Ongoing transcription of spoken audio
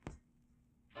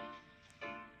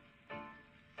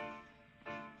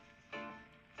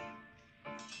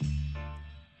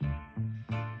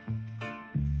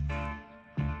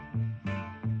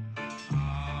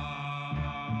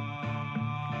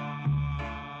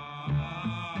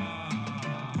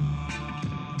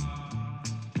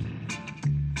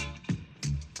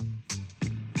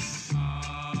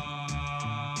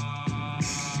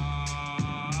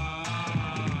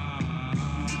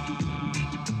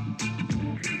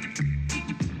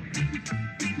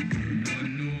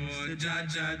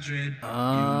What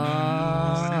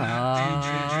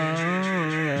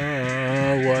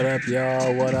up,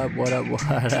 y'all? What up?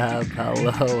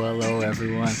 Hello,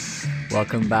 everyone.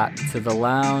 Welcome back to the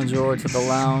lounge, or to the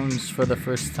lounge for the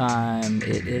first time.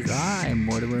 It is I,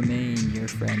 Mortimer Main, your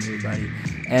friend, your buddy,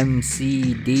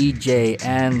 MC, DJ,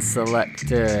 and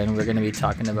selector, and we're going to be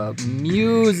talking about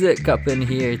music up in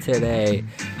here today,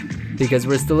 because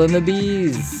we're still in the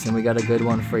bees, and we got a good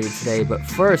one for you today. But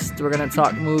first, we're going to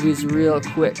talk movies real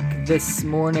quick. This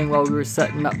morning, while we were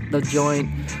setting up the joint,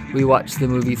 we watched the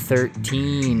movie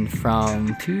 13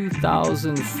 from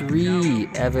 2003,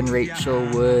 Evan Rachel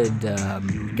Wood.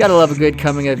 Gotta love a good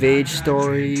coming-of-age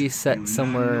story set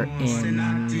somewhere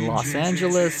in Los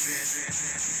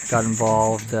Angeles. Got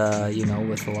involved,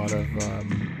 with a lot of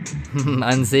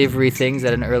unsavory things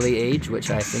at an early age,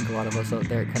 which I think a lot of us out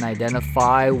there can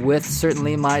identify with.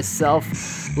 Certainly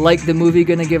myself. Like the movie,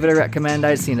 gonna give it a recommend.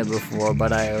 I'd seen it before,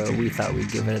 but we thought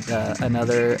we'd give it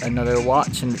another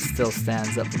watch, and it still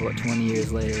stands up about 20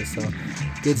 years later. So,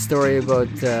 good story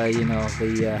about the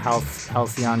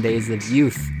halcyon days of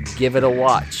youth. Give it a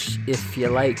watch if you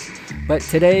like. But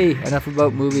today, enough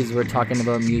about movies. We're talking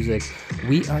about music.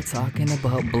 We are talking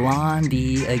about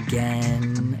Blondie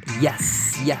again.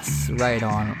 Yes, right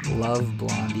on. Love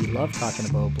Blondie. Love talking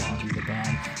about Blondie, the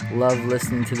band. Love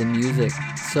listening to the music.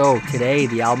 So today,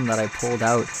 the album that I pulled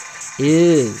out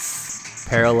is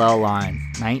Parallel Line,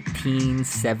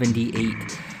 1978.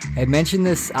 I mentioned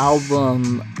this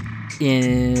album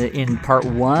in part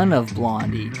one of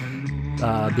Blondie.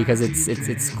 Because it's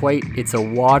a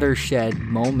watershed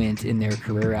moment in their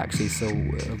career, actually, so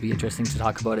it'll be interesting to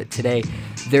talk about it today.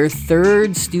 Their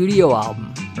third studio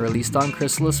album, released on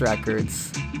Chrysalis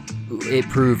Records, it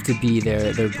proved to be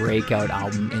their breakout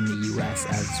album in the US,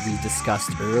 as we discussed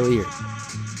earlier.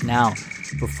 Now,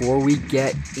 before we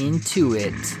get into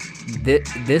it,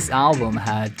 this album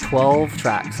had 12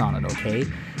 tracks on it, okay?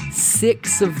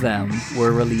 6 of them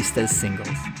were released as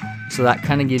singles. So that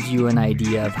kind of gives you an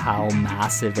idea of how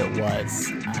massive it was.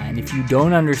 And if you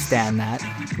don't understand that,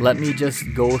 let me just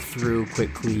go through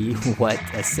quickly what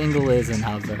a single is and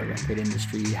how the record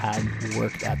industry had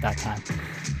worked at that time.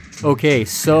 Okay,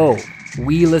 so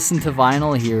we listened to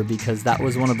vinyl here because that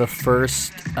was one of the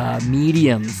first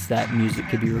mediums that music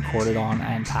could be recorded on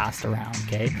and passed around,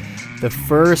 okay? The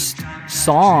first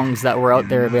songs that were out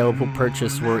there available for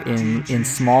purchase were in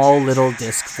small little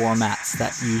disc formats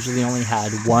that usually only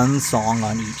had one song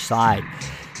on each side.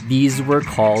 These were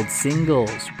called singles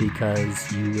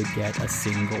because you would get a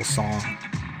single song.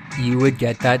 You would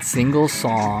get that single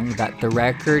song that the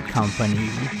record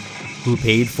company, who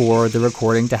paid for the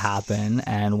recording to happen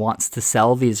and wants to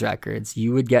sell these records,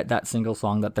 you would get that single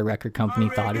song that the record company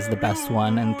thought is the best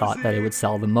one and thought that it would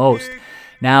sell the most.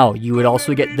 Now, you would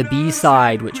also get the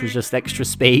B-side, which was just extra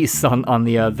space on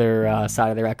the other side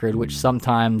of the record, which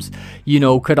sometimes,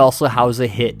 could also house a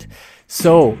hit.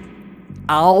 So,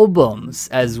 albums,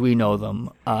 as we know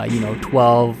them,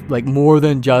 12, like more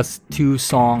than just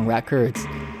 2-song records,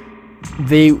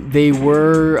 They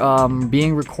were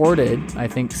being recorded, I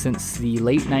think, since the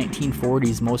late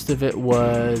 1940s. Most of it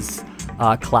was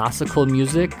classical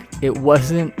music. It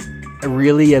wasn't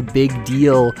really a big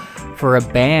deal for a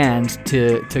band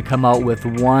to come out with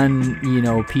one,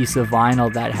 piece of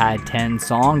vinyl that had 10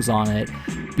 songs on it,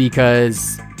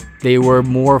 because they were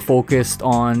more focused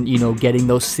on, getting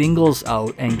those singles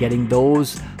out and getting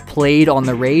those played on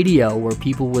the radio where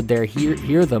people would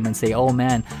hear them and say, oh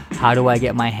man, how do I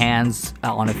get my hands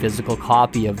on a physical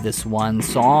copy of this one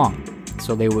song?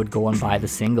 So they would go and buy the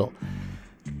single.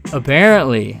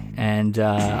 Apparently, and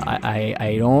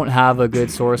I don't have a good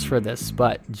source for this,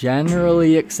 but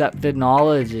generally accepted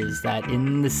knowledge is that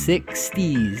in the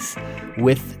 60s,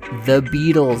 with the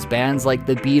Beatles, bands like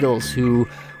the Beatles, who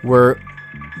were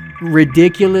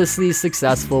ridiculously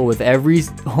successful with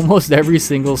almost every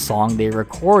single song they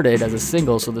recorded as a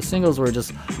single, so the singles were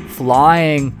just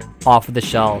flying off of the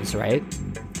shelves, right?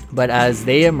 But as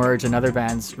they emerged and other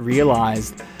bands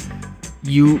realized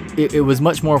it was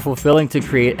much more fulfilling to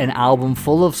create an album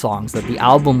full of songs, that the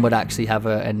album would actually have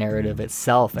a narrative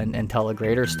itself and tell a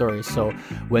greater story. So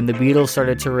when the Beatles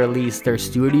started to release their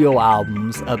studio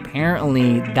albums,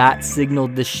 apparently that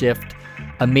signaled the shift,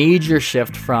 a major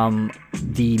shift from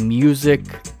the music,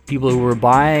 people who were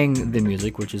buying the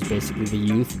music, which is basically the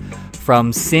youth,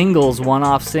 from singles,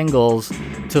 one-off singles,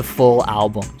 to full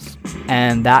albums.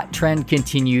 And that trend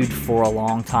continued for a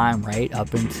long time, right?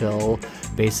 Up until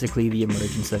basically the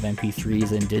emergence of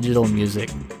MP3s and digital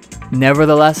music.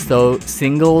 Nevertheless, though,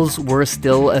 singles were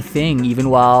still a thing,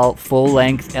 even while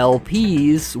full-length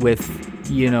LPs with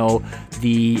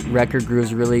the record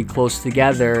grooves really close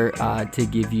together to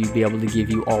be able to give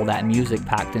you all that music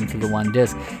packed into the one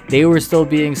disc. They were still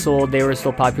being sold, they were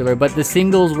still popular, but the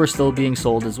singles were still being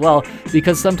sold as well,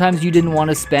 because sometimes you didn't want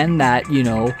to spend that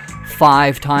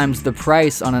 5 times the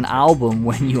price on an album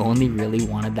when you only really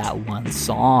wanted that one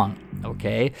song.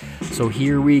 Okay, so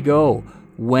here we go.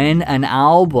 When an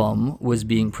album was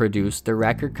being produced, the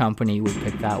record company would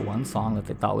pick that one song that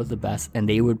they thought was the best, and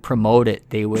they would promote it.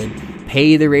 They would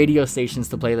pay the radio stations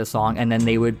to play the song, and then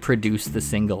they would produce the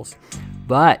singles.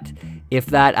 But if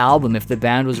the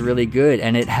band was really good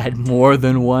and it had more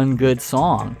than one good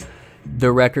song,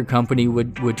 the record company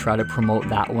would try to promote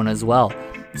that one as well.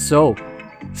 So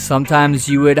sometimes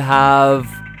you would have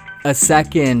a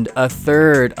second, a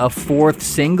third, a fourth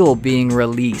single being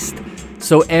released.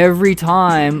 So every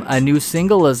time a new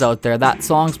single is out there, that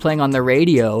song's playing on the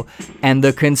radio, and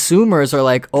the consumers are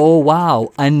like, oh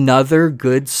wow, another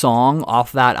good song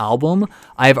off that album.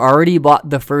 I've already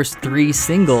bought the first 3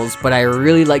 singles, but I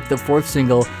really like the 4th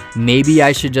single. Maybe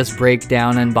I should just break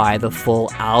down and buy the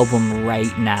full album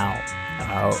right now.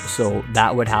 So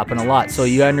that would happen a lot. So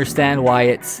you understand why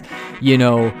it's,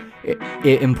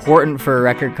 important for a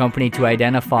record company to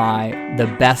identify the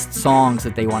best songs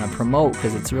that they want to promote,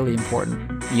 because it's really important,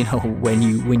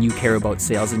 when you care about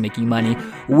sales and making money,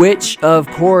 which of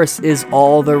course is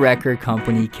all the record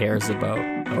company cares about.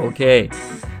 Okay,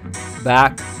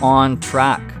 back on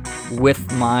track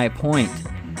with my point.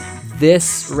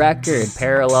 This record,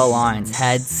 Parallel Lines,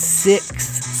 had 6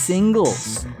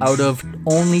 singles out of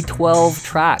only 12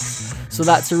 tracks. So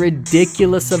that's a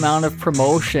ridiculous amount of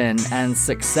promotion and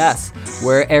success,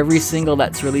 where every single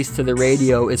that's released to the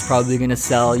radio is probably going to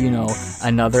sell,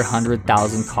 another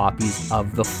 100,000 copies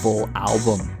of the full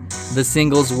album. The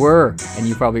singles were, and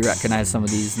you probably recognize some of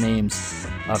these names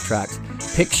of tracks.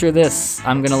 Picture This,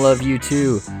 I'm Gonna Love You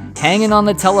Too, Hanging on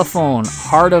the Telephone,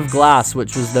 Heart of Glass,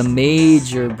 which was the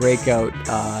major breakout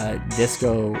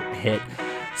disco hit,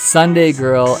 Sunday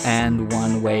Girl, and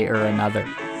One Way or Another.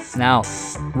 Now,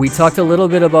 we talked a little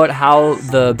bit about how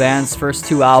the band's first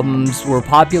 2 albums were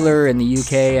popular in the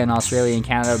UK and Australia and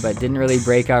Canada, but didn't really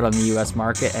break out on the US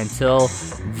market until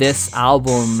this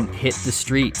album hit the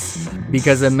streets,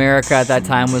 because America at that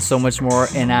time was so much more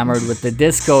enamored with the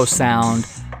disco sound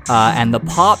and the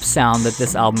pop sound that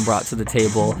this album brought to the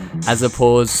table, as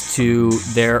opposed to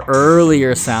their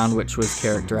earlier sound, which was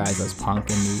characterized as punk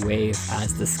and new wave,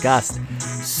 as discussed.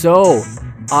 So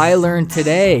I learned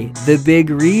today the big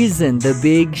reason, the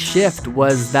big shift,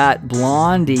 was that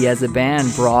Blondie as a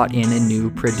band brought in a new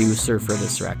producer for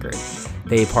this record.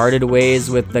 They parted ways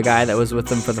with the guy that was with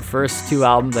them for the first 2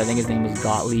 albums. I think his name was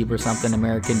Gottlieb or something,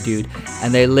 American dude.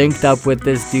 And they linked up with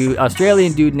this dude,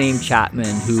 Australian dude named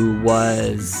Chapman, who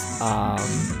was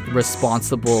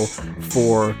responsible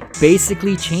for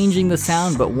basically changing the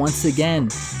sound. But once again,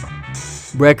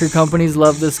 record companies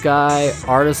love this guy,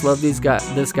 artists love this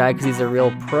guy because he's a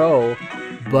real pro,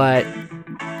 but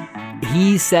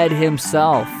he said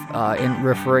himself, in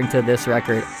referring to this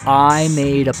record, I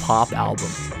made a pop album.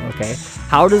 Okay,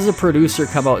 how does a producer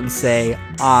come out and say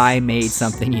I made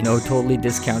something, totally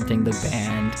discounting the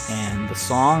band and the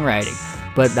songwriting?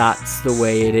 But that's the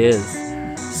way it is.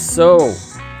 So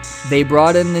they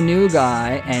brought in the new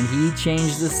guy, and he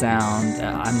changed the sound.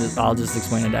 I'll just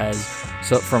explain it as,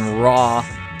 so from raw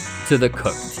to the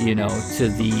cooked,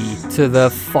 to the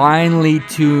finely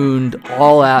tuned,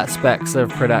 all aspects of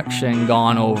production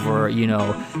gone over,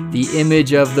 the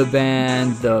image of the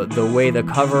band, the way the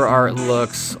cover art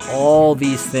looks, all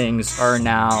these things are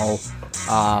now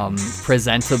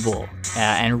presentable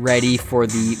and ready for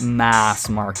the mass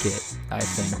market, I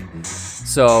think.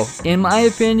 So, in my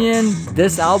opinion,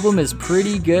 this album is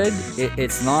pretty good.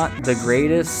 It's not the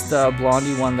greatest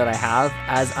Blondie one that I have,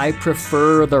 as I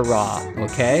prefer the Raw,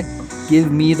 okay?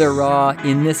 Give me the Raw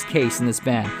in this case, in this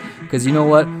band. Because you know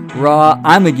what? Raw,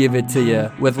 I'm going to give it to you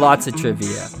with lots of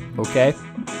trivia, okay?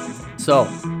 So,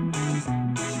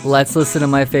 let's listen to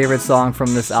my favorite song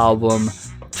from this album.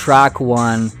 Track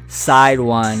 1, side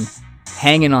 1,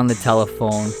 Hanging on the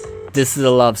Telephone. This is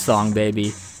a love song,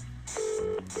 baby.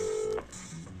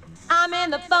 I'm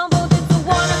in the phone booth, it's the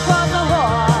one across the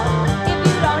hall. If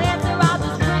you don't answer, I'll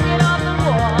just bring it off the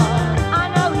wall. I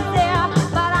know he's there,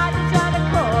 but I just try to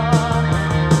call.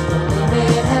 Leave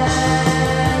me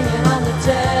hanging on the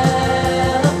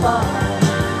telephone.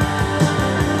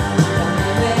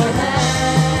 Leave me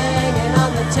hanging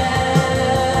on the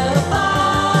telephone.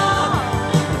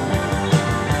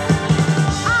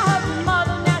 I heard your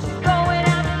mother, now she's going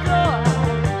out the door.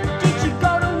 Did she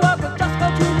go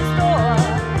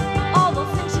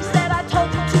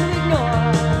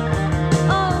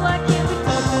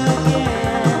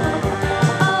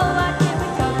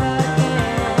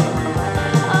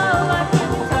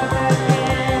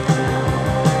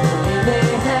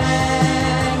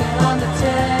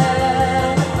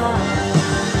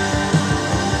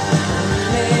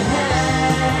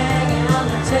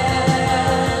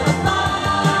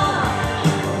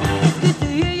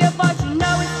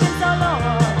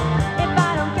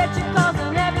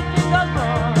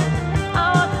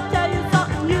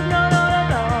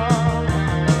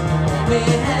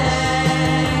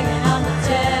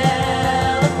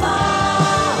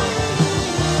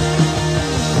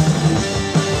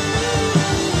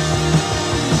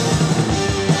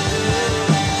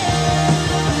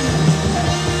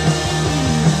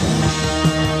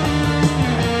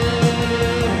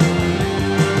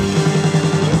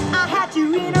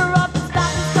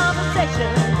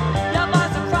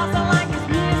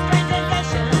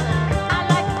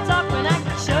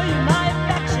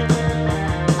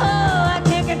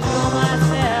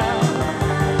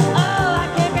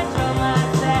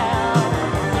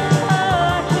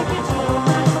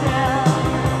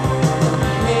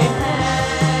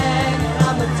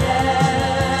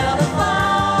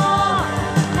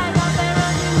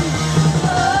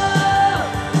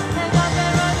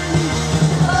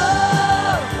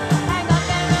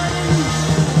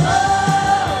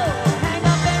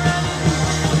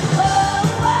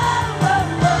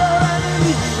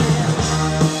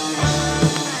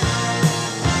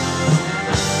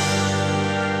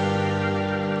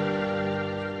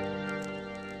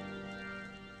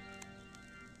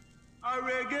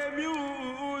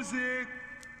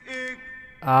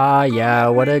Ah, yeah,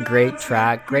 what a great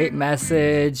track. Great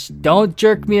message. Don't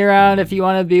jerk me around. If you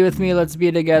want to be with me, let's be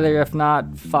together. If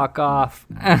not, fuck off.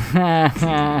 All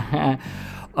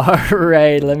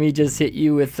right, let me just hit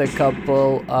you with a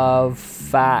couple of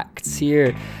facts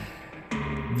here.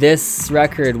 This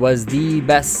record was the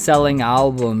best-selling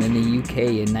album in the UK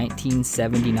in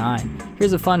 1979.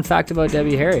 Here's a fun fact about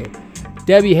Debbie Harry.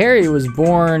 Debbie Harry was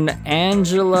born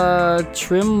Angela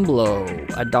Trimble,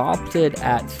 adopted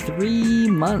at 3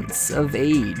 months of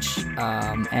age,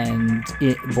 and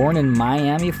born in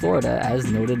Miami, Florida,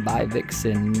 as noted by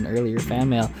Vixen, earlier fan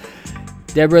mail.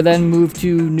 Angela then moved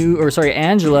to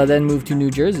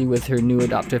New Jersey with her new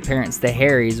adoptive parents, the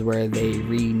Harrys, where they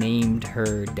renamed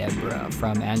her Deborah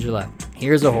from Angela.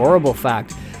 Here's a horrible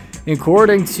fact.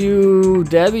 According to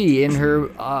Debbie in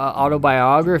her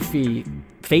autobiography,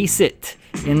 Face It,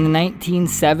 in the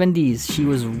 1970s, she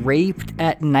was raped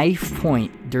at knife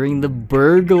point during the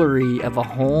burglary of a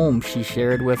home she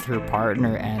shared with her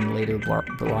partner and later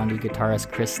Blondie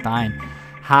guitarist Chris Stein.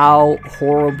 How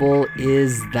horrible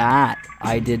is that?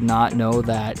 I did not know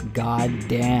that. God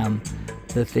damn,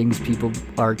 the things people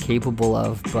are capable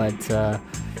of. But,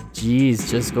 geez,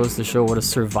 just goes to show what a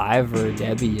survivor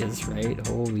Debbie is, right?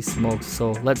 Holy smokes.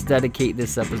 So let's dedicate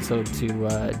this episode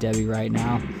to Debbie right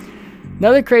now.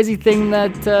 Another crazy thing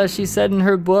that she said in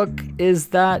her book is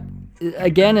that,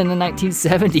 again, in the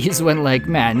 1970s, when,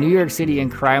 New York City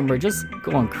and crime were just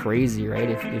going crazy,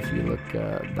 right? If you look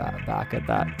back at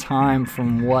that time,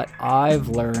 from what I've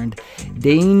learned,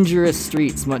 dangerous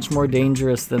streets, much more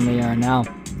dangerous than they are now.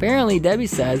 Apparently, Debbie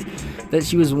says that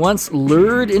she was once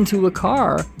lured into a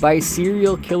car by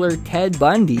serial killer Ted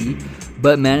Bundy,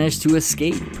 but managed to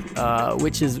escape,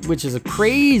 which is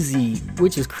crazy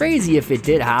if it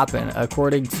did happen.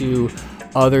 According to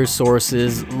other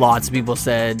sources, lots of people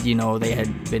said, they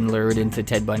had been lured into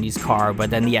Ted Bundy's car, but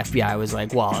then the FBI was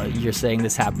like, well, you're saying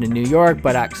this happened in New York,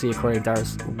 but actually, according to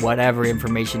whatever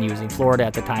information he was in Florida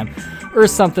at the time, or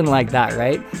something like that,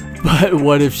 right? But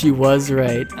what if she was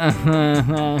right?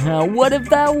 What if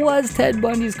that was Ted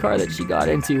Bundy's car that she got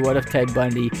into? What if Ted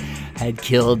Bundy had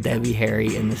killed Debbie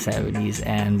Harry in the 70s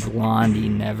and Blondie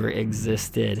never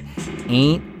existed?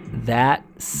 Ain't that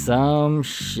some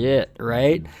shit,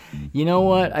 right? You know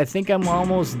what? I think I'm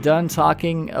almost done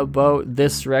talking about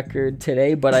this record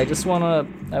today, but I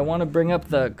want to bring up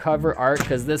the cover art,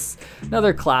 because this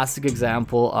another classic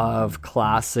example of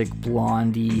classic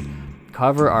Blondie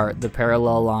cover art, the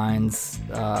Parallel Lines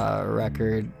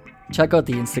record. Check out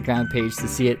the Instagram page to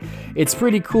see it. It's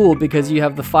pretty cool because you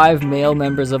have the 5 male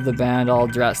members of the band all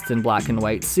dressed in black and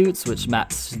white suits, which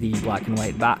match the black and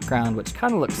white background, which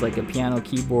kind of looks like a piano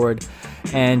keyboard.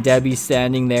 And Debbie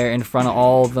standing there in front of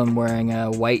all of them wearing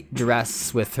a white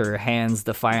dress with her hands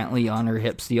defiantly on her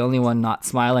hips, the only one not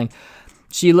smiling.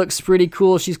 She looks pretty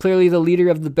cool. She's clearly the leader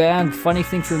of the band. Funny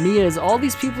thing for me is all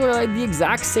these people are the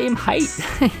exact same height.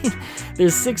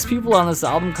 There's 6 people on this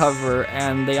album cover,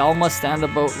 and they all must stand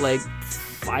about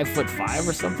 5'5"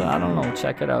 or something. I don't know.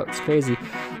 Check it out. It's crazy.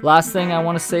 Last thing I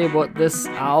want to say about this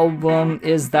album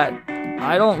is that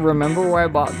I don't remember where I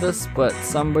bought this, but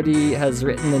somebody has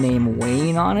written the name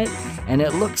Wayne on it, and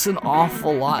it looks an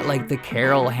awful lot like the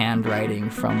Carol handwriting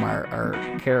from our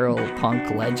Carol punk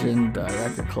legend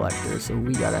record collector, so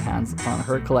we got our hands on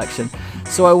her collection.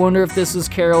 So I wonder if this was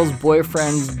Carol's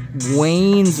boyfriend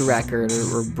Wayne's record,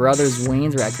 or brother's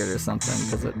Wayne's record or something,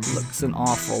 because it looks an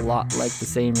awful lot like the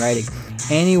same writing.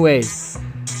 Anyways,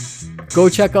 go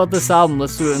check out this album,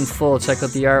 listen to it in full, check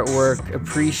out the artwork,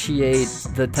 appreciate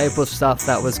the type of stuff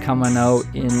that was coming out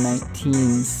in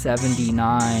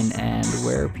 1979 and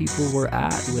where people were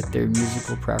at with their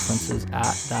musical preferences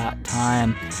at that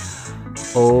time.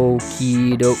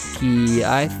 Okie dokie.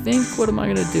 I think, what am I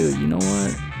going to do? You know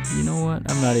what?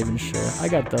 I'm not even sure. I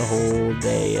got the whole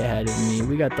day ahead of me.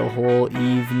 We got the whole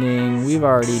evening. We've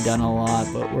already done a lot,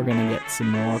 but we're going to get some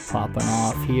more popping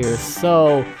off here.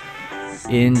 So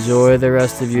enjoy the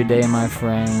rest of your day, my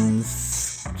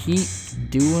friends. Keep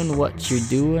doing what you're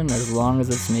doing as long as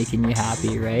it's making you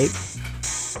happy, right?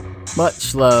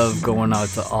 Much love going out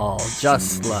to all.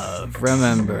 Just love.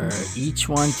 Remember, each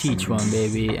one teach one,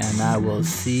 baby, and I will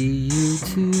see you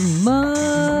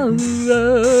tomorrow.